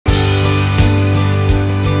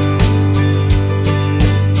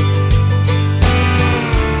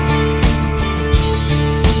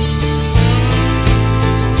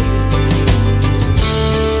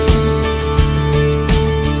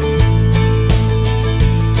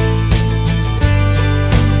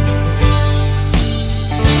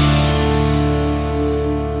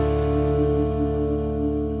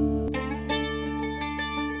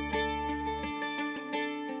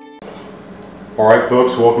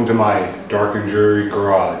folks, welcome to my dark and dreary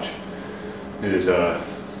garage. It is a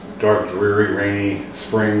dark, dreary, rainy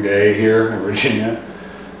spring day here in Virginia.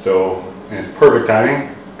 And it's perfect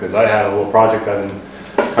timing because I had a little project I've been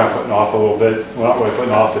kind of putting off a little bit. Well, not really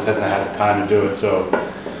putting off, just hasn't had the time to do it. So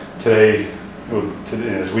today,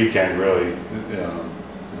 this weekend really, is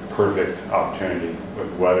a perfect opportunity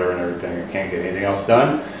with the weather and everything. I can't get anything else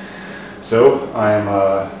done. So I'm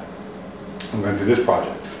going to do this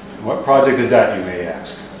project. What project is that, you may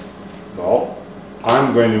ask? Well,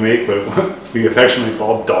 I'm going to make what we affectionately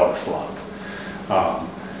call dog slop.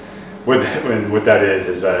 What that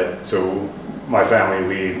is that, so my family,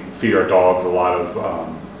 we feed our dogs a lot of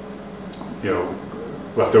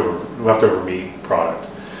leftover meat product.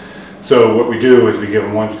 So what we do is we give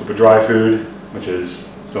them one scoop of dry food, which is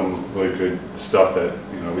some really good stuff that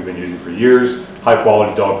we've been using for years, high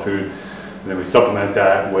quality dog food, and then we supplement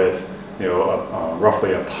that with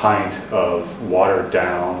roughly a pint of watered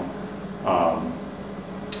down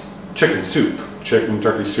chicken soup,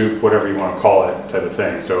 turkey soup, whatever you want to call it, type of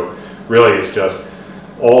thing. So really it's just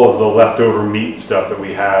all of the leftover meat stuff that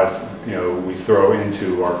we have, we throw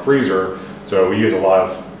into our freezer. So we use a lot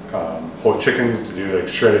of whole chickens to do like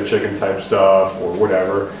shredded chicken type stuff or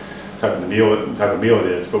whatever type of meal it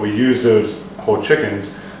is. But we use those whole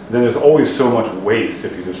chickens. Then there's always so much waste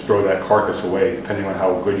if you just throw that carcass away, depending on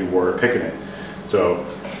how good you were at picking it. So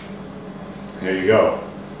here you go.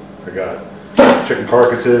 I got chicken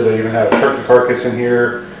carcasses. I even have a turkey carcass in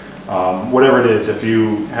here. Whatever it is, if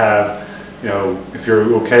you have, if you're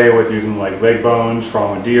okay with using like leg bones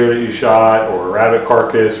from a deer that you shot, or a rabbit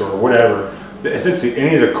carcass, or whatever, essentially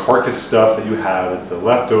any of the carcass stuff that you have, the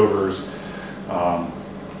leftovers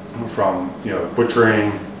from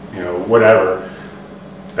butchering, whatever.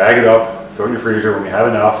 Bag it up, throw it in your freezer. When you have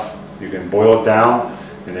enough, you can boil it down,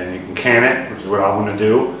 and then you can can it, which is what I'm going to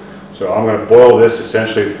do. So I'm going to boil this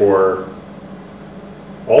essentially for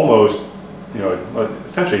almost,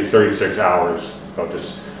 essentially 36 hours of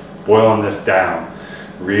just boiling this down.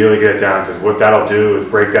 Really get it down, because what that'll do is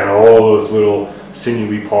break down all those little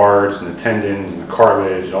sinewy parts and the tendons and the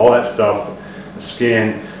cartilage and all that stuff, the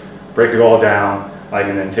skin, break it all down. I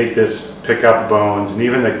can then take this, pick out the bones, and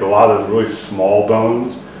even like a lot of those really small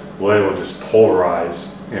bones, well, it will just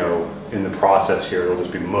pulverize, in the process here. It'll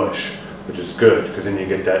just be mush, which is good, because then you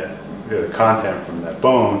get that content from that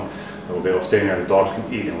bone that will be able to stay in there. The dogs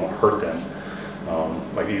can eat and won't hurt them,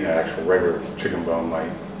 like eating an actual regular chicken bone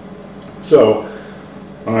might. So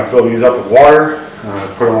I'm going to fill these up with water. I'm going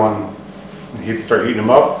to put them on, start heating them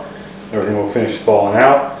up. Everything will finish falling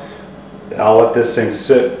out. I'll let this thing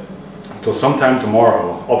sit until sometime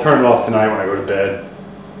tomorrow. I'll turn it off tonight when I go to bed,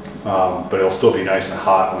 but it'll still be nice and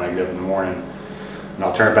hot when I get up in the morning. And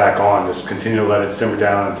I'll turn it back on, just continue to let it simmer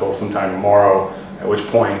down until sometime tomorrow, at which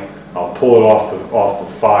point I'll pull it off the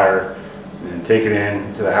fire and take it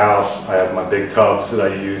in to the house. I have my big tubs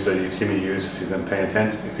that I use, that you've seen me use if you've been paying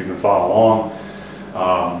attention, if you've been following along.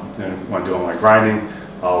 And when I'm doing my grinding,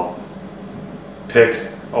 I'll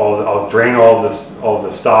drain all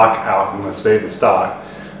the stock out. I'm going to save the stock.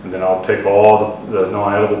 And then I'll pick all the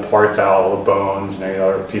non-edible parts out, all the bones and any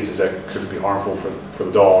other pieces that could be harmful for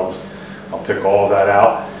the dogs. I'll pick all of that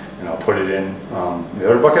out and I'll put it in the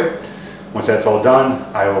other bucket. Once that's all done,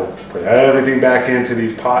 I will put everything back into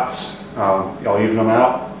these pots. I'll even them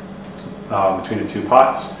out between the two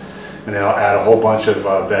pots. And then I'll add a whole bunch of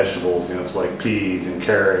vegetables, it's like peas and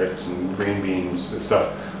carrots and green beans and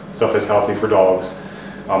stuff that's healthy for dogs.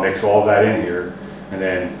 I'll mix all of that in here. And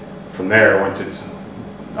then from there, once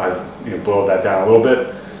I've boiled that down a little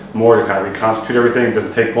bit more to kind of reconstitute everything. It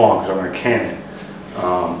doesn't take long because I'm going to can it.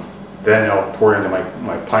 Then I'll pour it into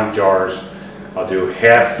my pint jars. I'll do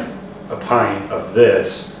half a pint of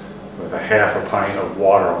this with a half a pint of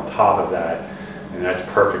water on top of that, and that's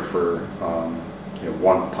perfect for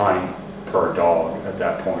 1 pint per dog at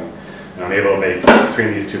that point. And I'm able to make,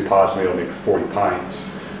 between these two pots, I'm able to make 40 pints,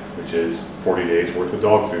 which is 40 days worth of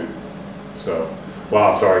dog food. So,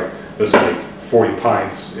 well, I'm sorry, this will make 40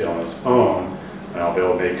 pints on its own, and I'll be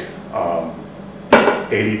able to make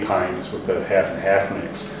 80 pints with the half and half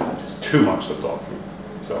mix, which is too much of dog food.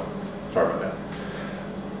 So, sorry about that.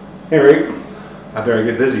 Anyway, I better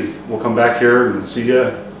get busy. We'll come back here and see you,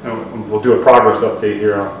 and we'll do a progress update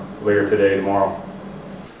here later today, tomorrow.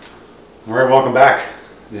 All right, welcome back.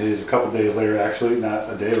 It is a couple days later, actually, not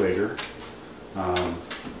a day later.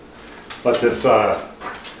 Let this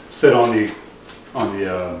sit on the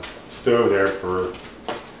stove there for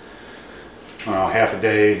half a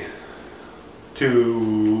day,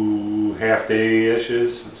 2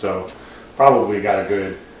 half-day-ishes. So probably got a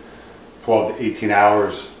good 12 to 18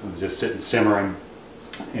 hours of just sitting simmering.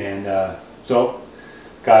 And so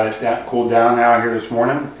got it cooled down now here this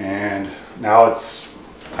morning, and now it's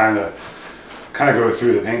kind of go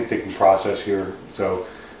through the painstaking process here. So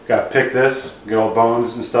got to pick this, get all the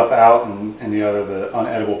bones and stuff out, and the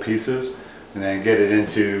unedible pieces, and then get it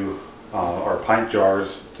into our pint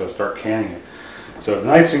jars to start canning it. So the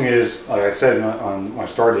nice thing is, like I said when I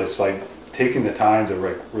started this, like taking the time to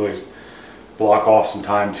really block off some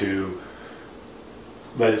time to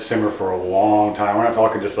let it simmer for a long time. We're not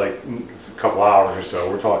talking just like a couple hours or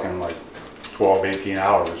so. We're talking like 12, 18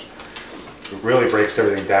 hours. It really breaks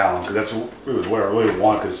everything down, because that's what I really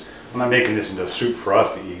want, because I'm not making this into soup for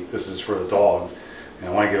us to eat. This is for the dogs. And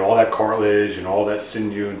I want to get all that cartilage and all that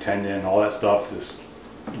sinew and tendon and all that stuff just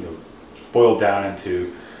boiled down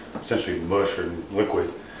into essentially mush or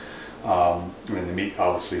liquid. And then the meat,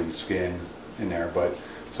 obviously, and the skin in there. But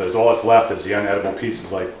so there's all that's left is the unedible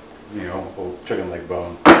pieces, like a chicken leg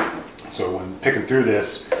bone. So when picking through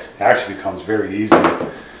this, it actually becomes very easy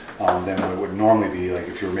than it would normally be, like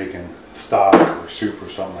if you were making stock or soup or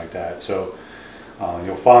something like that. So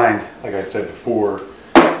you'll find, like I said before,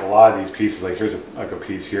 a lot of these pieces, like here's a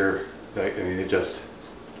piece here, that, I mean, it just,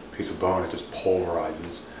 piece of bone, it just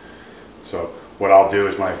pulverizes. So what I'll do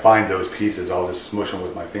is when I find those pieces, I'll just smush them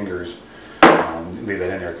with my fingers, leave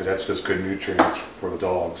that in there, because that's just good nutrients for the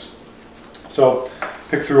dogs. So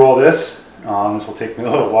pick through all this. This will take me a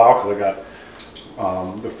little while, because I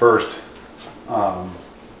got the first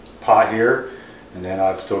pot here, and then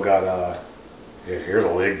I've still got here's a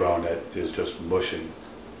leg bone that is just mushing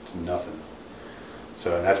to nothing.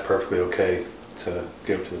 So, and that's perfectly okay to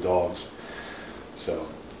give to the dogs. So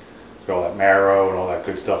got all that marrow and all that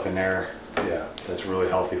good stuff in there. Yeah, that's really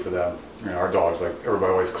healthy for them. Our dogs, like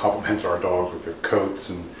everybody always compliments our dogs with their coats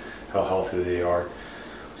and how healthy they are.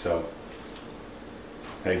 So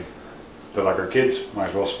hey, they're like our kids, might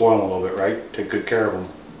as well spoil them a little bit, right? Take good care of them.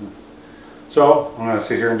 So I'm going to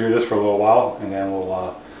sit here and do this for a little while, and then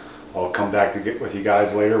I'll come back to get with you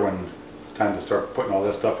guys later when it's time to start putting all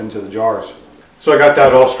this stuff into the jars. So I got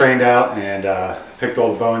that all strained out and picked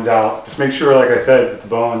all the bones out. Just make sure, like I said, with the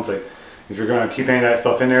bones, like if you're going to keep any of that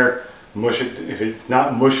stuff in there, mush it. If it's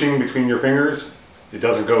not mushing between your fingers, it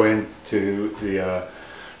doesn't go into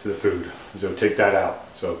the food. So take that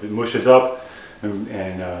out. So if it mushes up, and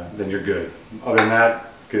then you're good. Other than that,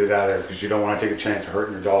 get it out of there, because you don't want to take a chance of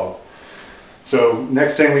hurting your dog. So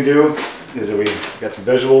next thing we do is that we got some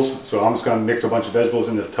vegetables. So I'm just going to mix a bunch of vegetables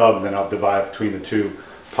in this tub, and then I'll divide between the two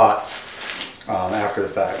pots after the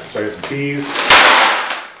fact. So I got some peas.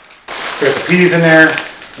 Got the peas in there.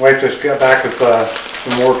 Wife just got back with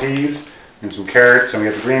some more peas and some carrots, and we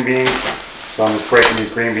got the green beans. So I'm just breaking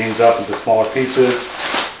these green beans up into smaller pieces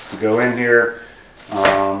to go in here.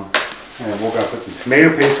 And we're going to put some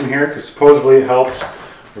tomato paste in here, because supposedly it helps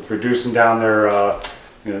with reducing down their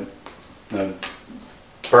the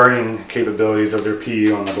burning capabilities of their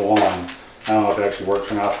pea on the lawn. I don't know if it actually works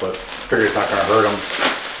or not, but I figure it's not going to hurt them.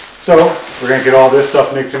 So we're going to get all this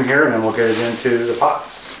stuff mixed in here, and then we'll get it into the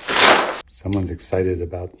pots. Someone's excited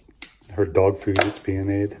about her dog food that's being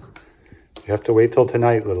made. You have to wait till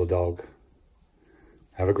tonight, little dog.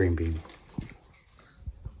 Have a green bean.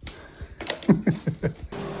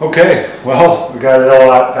 Okay, well, we got it all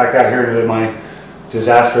back out here into my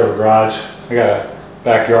disaster of a garage. I got a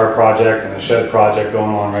backyard project and a shed project going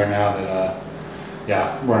on right now that,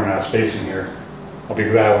 yeah, I'm running out of space in here. I'll be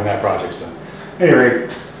glad when that project's done.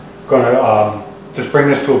 Anyway, gonna just bring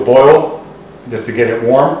this to a boil just to get it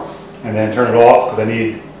warm, and then turn it off, because I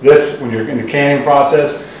need this, when you're in the canning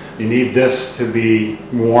process, you need this to be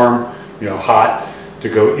warm, hot, to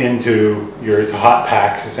go into it's a hot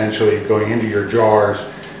pack, essentially, going into your jars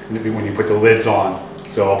when you put the lids on.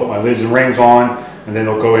 So I'll put my lids and rings on, and then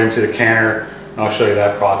they'll go into the canner, and I'll show you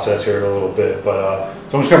that process here in a little bit. But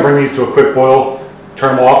so I'm just going to bring these to a quick boil,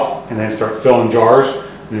 turn them off, and then start filling jars.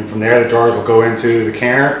 And then from there, the jars will go into the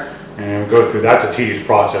canner, and go through. That's a tedious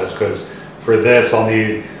process, because for this, I'll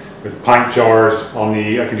need, with pint jars,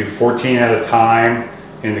 I can do 14 at a time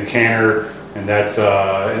in the canner, and that's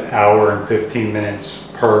an hour and 15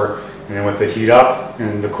 minutes per. And then with the heat up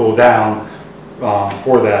and the cool down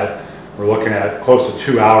for that, we're looking at close to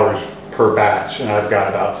 2 hours per batch, and I've got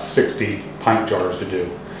about 60 pint jars to do.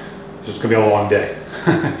 So it's gonna be a long day.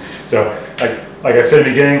 So like I said at the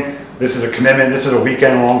beginning, this is a commitment. This is a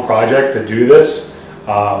weekend-long project to do this,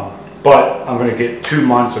 but I'm gonna get 2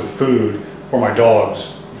 months of food for my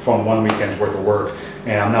dogs from 1 weekend's worth of work.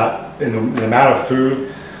 And I'm not, in the amount of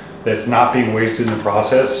food that's not being wasted in the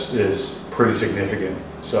process is pretty significant.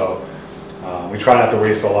 So we try not to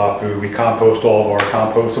waste a lot of food. We compost all of our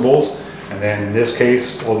compostables, and then in this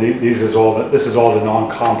case, well, this is all the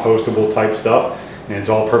non-compostable type stuff, and it's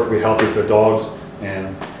all perfectly healthy for the dogs.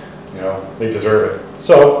 and you know, they deserve it.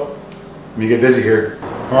 So let me get busy here.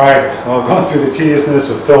 All right, well, I've gone through the tediousness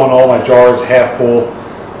of filling all my jars half full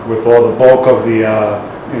with all the bulk of the, you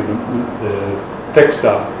know, the thick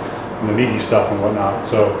stuff and the meaty stuff and whatnot.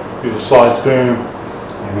 So use a slide spoon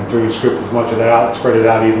and then through scoop as much of that out, spread it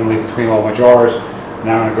out evenly between all my jars.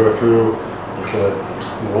 Now I'm going to go through with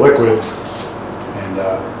the liquid and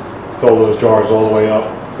fill those jars all the way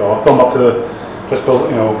up. So I'll fill them up to just below,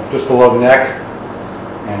 you know, just below the neck,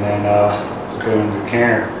 and then go into the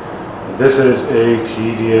canner. This is a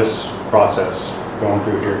tedious process going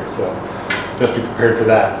through here, so just be prepared for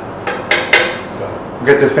that. So we'll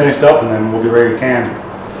get this finished up and then we'll be ready to can.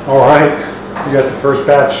 All right, we got the first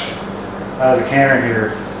batch out of the canner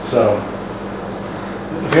here. So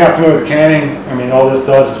if you're not familiar with canning, I mean, all this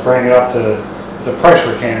does is bring it up to, it's a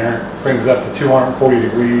pressure canner, brings it up to 240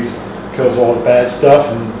 degrees, kills all the bad stuff,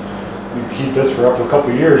 and you can keep this for up to a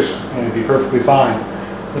couple of years and it'd be perfectly fine.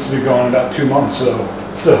 This will be going about 2 months, so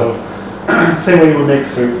same way you would make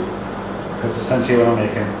soup. That's essentially what I'm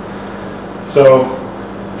making. So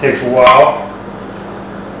it takes a while,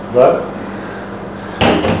 but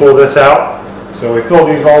pull this out. So we fill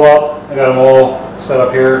these all up. I got them all set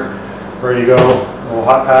up here, ready to go. Little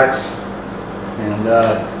hot packs, and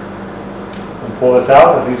we'll pull this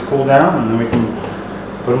out. Let these cool down, and then we can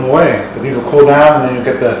put them away. But these will cool down, and then you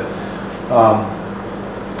get the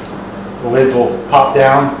lids will pop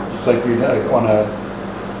down, just like we on a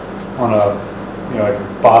you know, like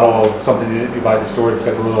a bottle of something you buy at the store. It's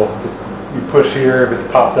got the little, you push here, if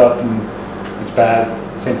it's popped up and it's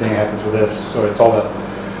bad. Same thing happens with this. So it's all the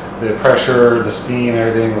pressure, the steam,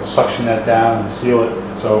 everything will suction that down and seal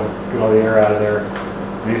it. So get all the air out of there.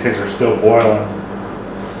 And these things are still boiling.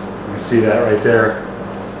 You can see that right there.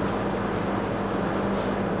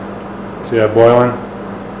 See that boiling?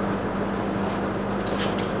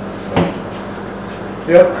 So,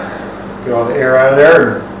 yep. Get all the air out of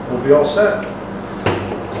there and we'll be all set.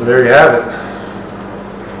 So there you have it.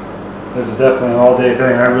 This is definitely an all-day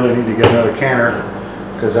thing. I really need to get another canner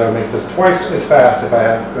because I would make this twice as fast if I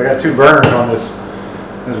had. I got 2 burners on this.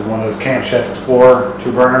 This is one of those Camp Chef Explorer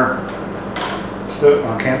 2-burner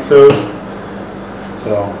on camp stoves.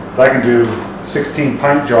 So if I can do 16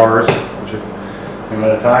 pint jars, which are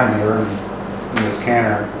at a time here in this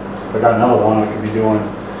canner, if I got another one, I could be doing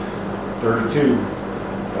 32.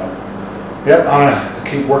 So, yep, I'm gonna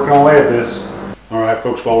keep working away at this. All right,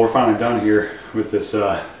 folks. Well, we're finally done here with this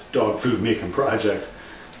dog food making project.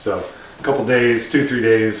 So a couple days, 2-3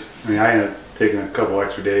 days. I mean, I ended up taking a couple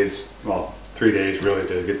extra days. Well, 3 days really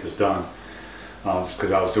to get this done. Just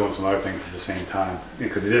because I was doing some other things at the same time.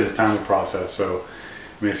 Because it is a timely process. So,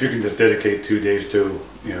 I mean, if you can just dedicate 2 days to,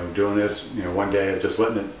 you know, doing this, you know, one day of just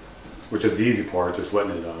letting it, which is the easy part, just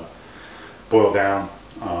letting it boil down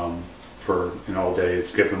for all day.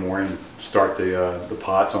 Skip in the morning, start the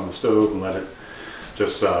pots on the stove and let it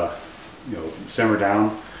just you know, simmer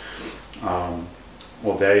down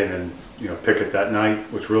all day, and then, you know, pick it that night.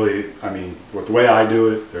 Which really, I mean, with the way I do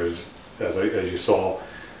it, there's as you saw,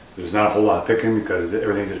 there's not a whole lot of picking because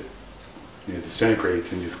everything just, you know,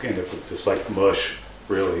 disintegrates and you end up with just like mush,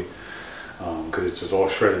 really, because it's just all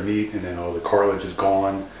shredded meat, and then all the cartilage is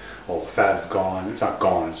gone, all the fat is gone. It's not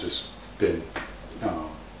gone, it's just been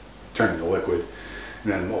turned into liquid.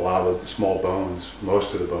 And then a lot of the small bones,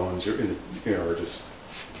 most of the bones are are just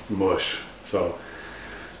mush. So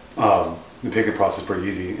the picking process is pretty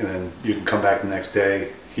easy, and then you can come back the next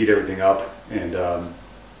day, heat everything up, and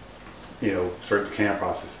you know, start the can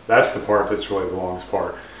process. That's the part that's really the longest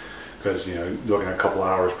part, because, you know, you're looking at a couple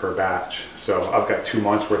hours per batch. So I've got 2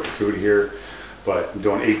 months worth of food here, but I'm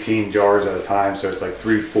doing 18 jars at a time, so it's like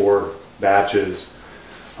 3-4 batches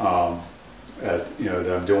you know,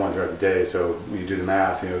 that I'm doing throughout the day. So when you do the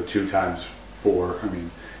math, you know, 2 times 4, I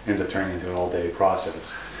mean, ends up turning into an all-day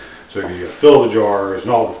process. So you got to fill the jars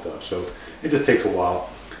and all this stuff. So it just takes a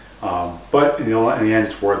while, but in the end,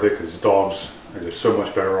 it's worth it because dogs are just so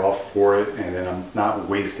much better off for it, and then I'm not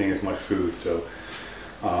wasting as much food. So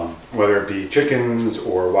whether it be chickens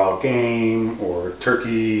or wild game or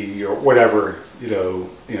turkey or whatever, you know,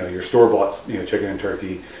 your store-bought, you know, chicken and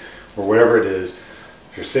turkey or whatever it is.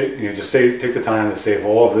 If you're just take the time to save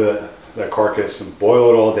all of that carcass and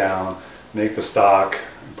boil it all down, make the stock,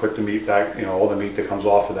 and put the meat back, you know, all the meat that comes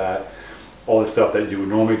off of that, all the stuff that you would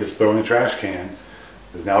normally just throw in the trash can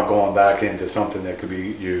is now going back into something that could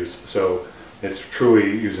be used. So it's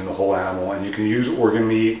truly using the whole animal, and you can use organ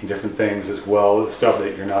meat and different things as well, the stuff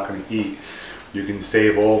that you're not going to eat. You can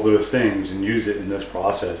save all those things and use it in this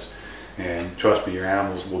process, and trust me, your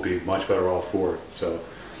animals will be much better off for it. So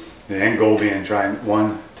the end goal being trying,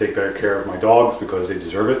 1, take better care of my dogs because they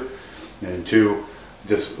deserve it, and 2,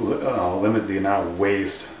 just limit the amount of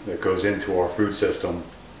waste that goes into our food system,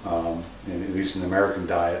 at least in the American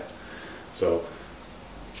diet. So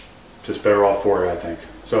just better off for it, I think.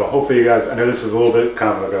 So hopefully you guys, I know this is a little bit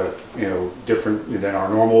kind of like a, different than our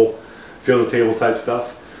normal field to table type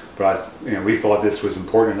stuff, but we thought this was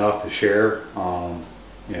important enough to share,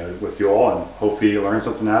 with you all, and hopefully you learn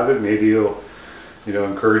something out of it. Maybe it'll,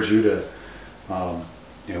 encourage you to,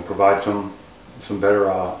 provide some better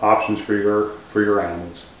options for your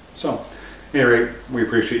animals. So, at any rate, we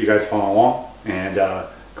appreciate you guys following along, and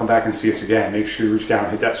come back and see us again. Make sure you reach down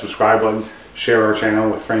and hit that subscribe button, share our channel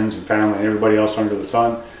with friends and family and everybody else under the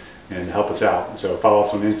sun, and help us out. So follow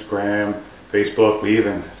us on Instagram, Facebook. We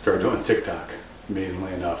even started doing TikTok,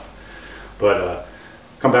 amazingly enough. But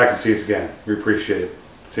come back and see us again. We appreciate it.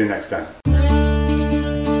 See you next time.